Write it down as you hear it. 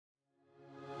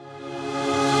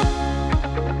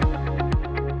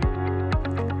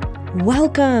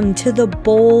Welcome to the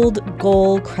Bold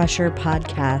Goal Crusher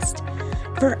podcast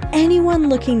for anyone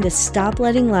looking to stop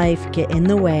letting life get in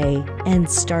the way and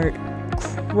start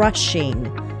crushing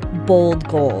bold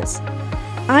goals.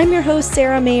 I'm your host,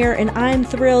 Sarah Mayer, and I'm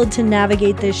thrilled to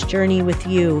navigate this journey with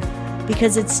you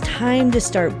because it's time to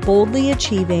start boldly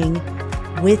achieving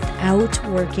without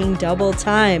working double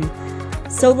time.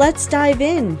 So let's dive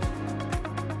in.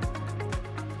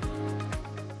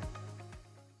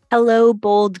 Hello,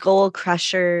 Bold Goal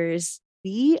Crushers.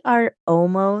 We are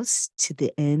almost to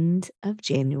the end of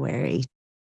January.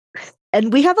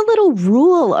 And we have a little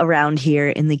rule around here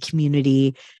in the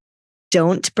community.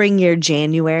 Don't bring your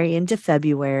January into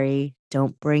February.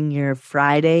 Don't bring your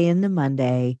Friday into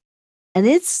Monday. And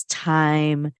it's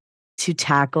time to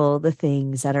tackle the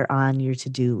things that are on your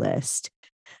to-do list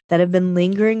that have been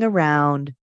lingering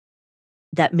around,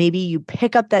 that maybe you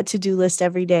pick up that to-do list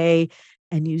every day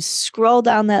and you scroll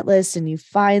down that list and you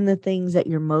find the things that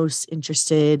you're most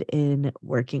interested in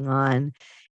working on.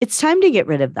 It's time to get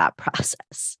rid of that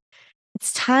process.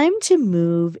 It's time to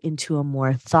move into a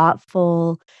more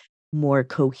thoughtful, more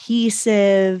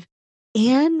cohesive,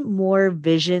 and more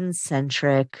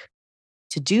vision-centric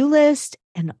to-do list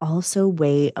and also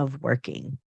way of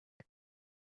working.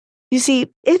 You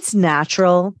see, it's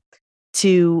natural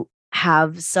to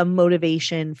have some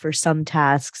motivation for some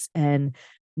tasks and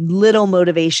little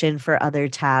motivation for other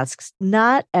tasks.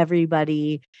 Not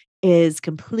everybody is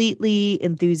completely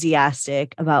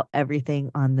enthusiastic about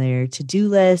everything on their to-do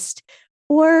list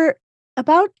or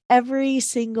about every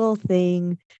single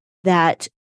thing that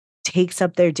takes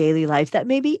up their daily life that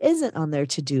maybe isn't on their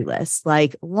to-do list,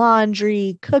 like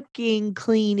laundry, cooking,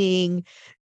 cleaning.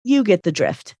 You get the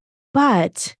drift.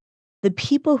 But the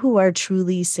people who are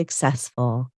truly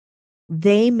successful,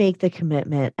 they make the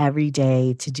commitment every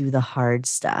day to do the hard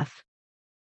stuff,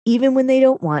 even when they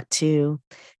don't want to,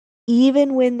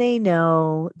 even when they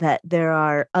know that there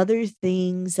are other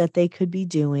things that they could be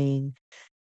doing,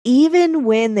 even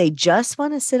when they just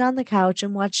want to sit on the couch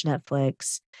and watch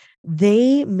Netflix.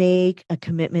 They make a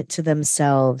commitment to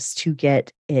themselves to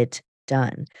get it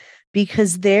done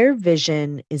because their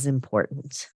vision is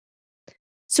important.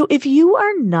 So if you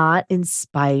are not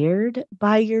inspired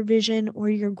by your vision or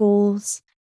your goals,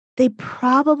 they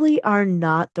probably are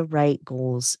not the right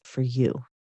goals for you.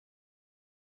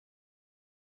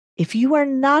 If you are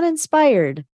not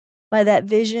inspired by that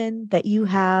vision that you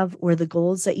have or the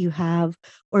goals that you have,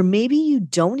 or maybe you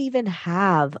don't even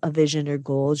have a vision or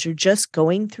goals, you're just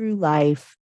going through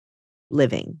life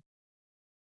living,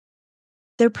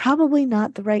 they're probably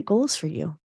not the right goals for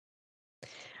you.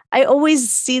 I always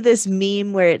see this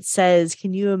meme where it says,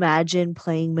 can you imagine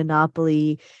playing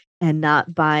Monopoly and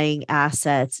not buying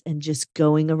assets and just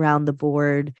going around the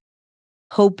board,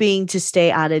 hoping to stay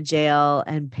out of jail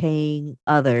and paying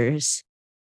others?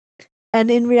 And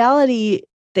in reality,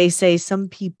 they say some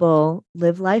people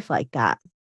live life like that.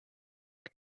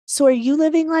 So are you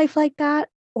living life like that?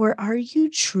 Or are you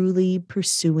truly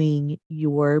pursuing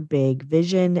your big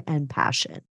vision and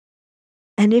passion?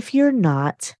 And if you're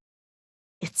not,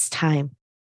 it's time.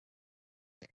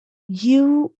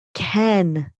 You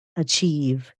can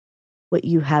achieve what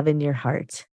you have in your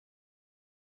heart.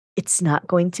 It's not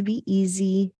going to be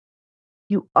easy.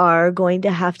 You are going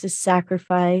to have to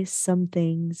sacrifice some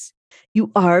things.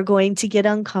 You are going to get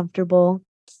uncomfortable,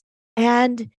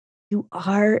 and you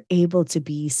are able to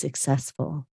be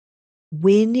successful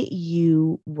when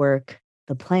you work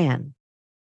the plan.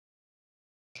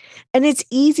 And it's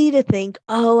easy to think,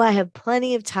 oh, I have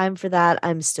plenty of time for that.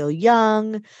 I'm still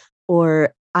young,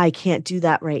 or I can't do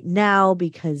that right now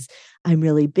because I'm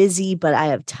really busy, but I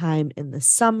have time in the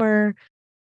summer.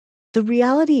 The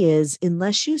reality is,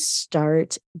 unless you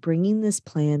start bringing this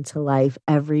plan to life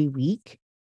every week,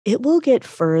 it will get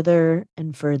further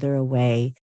and further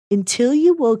away until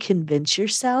you will convince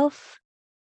yourself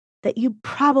that you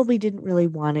probably didn't really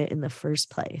want it in the first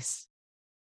place.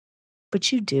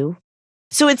 But you do.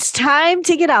 So it's time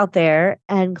to get out there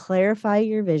and clarify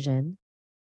your vision.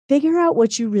 Figure out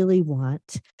what you really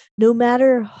want, no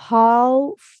matter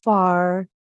how far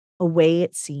away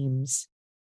it seems,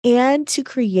 and to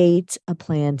create a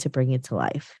plan to bring it to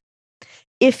life.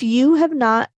 If you have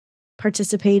not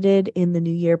participated in the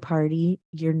New Year party,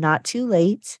 you're not too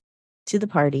late to the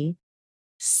party.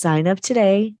 Sign up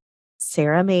today,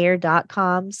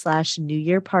 sarahmayer.com/New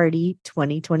Year Party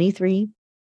 2023.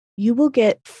 You will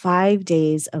get 5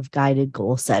 days of guided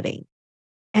goal setting.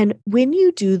 And when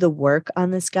you do the work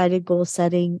on this guided goal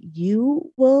setting,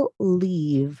 you will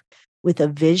leave with a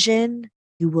vision,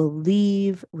 you will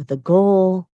leave with a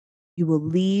goal, you will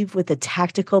leave with a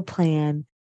tactical plan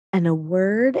and a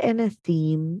word and a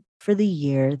theme for the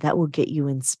year that will get you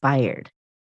inspired.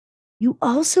 You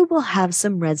also will have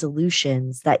some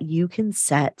resolutions that you can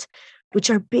set,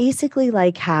 which are basically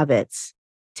like habits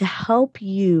to help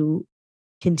you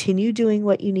continue doing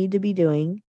what you need to be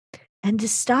doing and to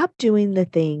stop doing the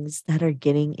things that are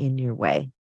getting in your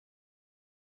way.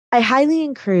 I highly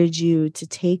encourage you to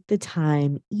take the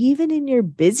time, even in your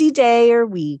busy day or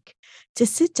week, to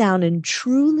sit down and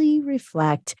truly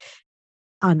reflect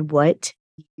on what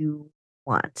you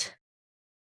want.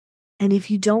 And if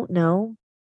you don't know,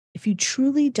 if you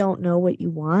truly don't know what you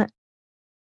want,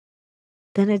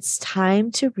 then it's time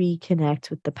to reconnect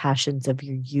with the passions of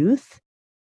your youth.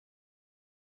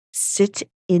 Sit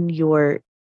in your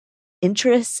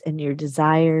interests and your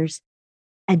desires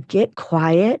and get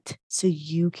quiet so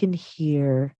you can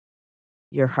hear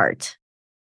your heart.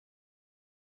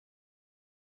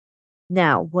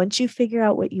 Now, once you figure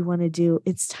out what you want to do,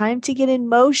 it's time to get in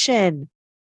motion.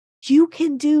 You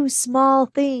can do small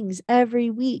things every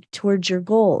week towards your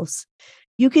goals.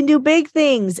 You can do big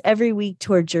things every week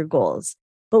towards your goals.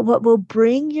 But what will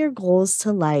bring your goals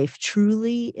to life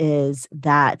truly is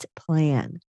that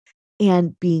plan.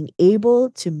 And being able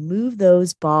to move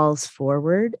those balls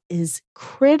forward is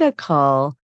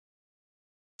critical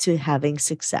to having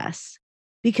success,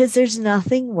 because there's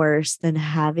nothing worse than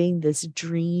having this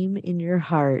dream in your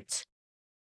heart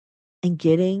and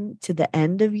getting to the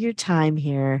end of your time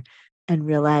here and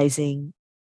realizing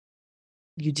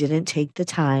you didn't take the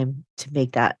time to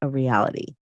make that a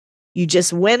reality. You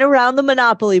just went around the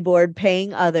Monopoly board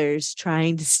paying others,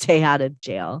 trying to stay out of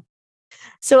jail.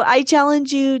 So I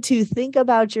challenge you to think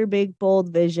about your big, bold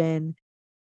vision,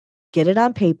 get it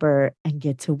on paper, and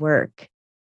get to work.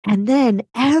 And then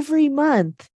every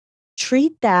month,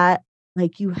 treat that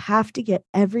like you have to get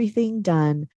everything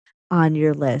done on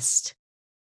your list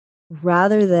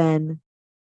rather than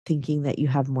thinking that you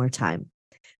have more time.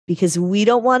 Because we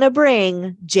don't want to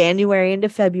bring January into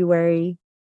February,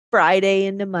 Friday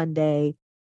into Monday,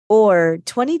 or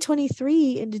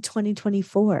 2023 into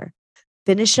 2024.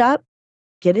 Finish up,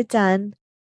 get it done,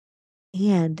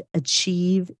 and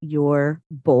achieve your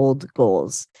bold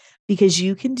goals, because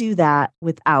you can do that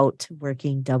without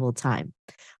working double time.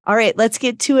 All right, let's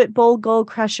get to it, bold goal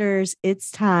crushers.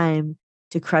 It's time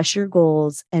to crush your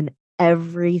goals and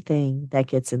everything that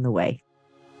gets in the way.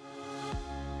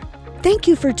 Thank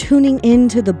you for tuning in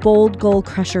to the Bold Goal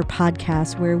Crusher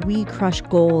podcast, where we crush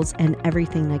goals and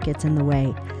everything that gets in the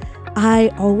way.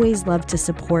 I always love to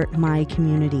support my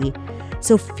community,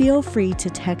 so feel free to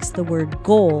text the word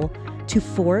goal to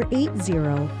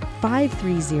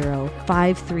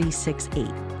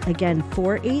 480-530-5368. Again,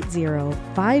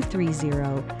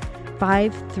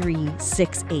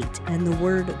 480-530-5368 and the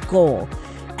word goal.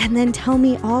 And then tell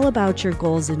me all about your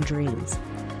goals and dreams.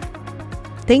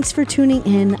 Thanks for tuning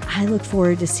in. I look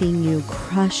forward to seeing you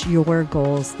crush your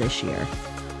goals this year.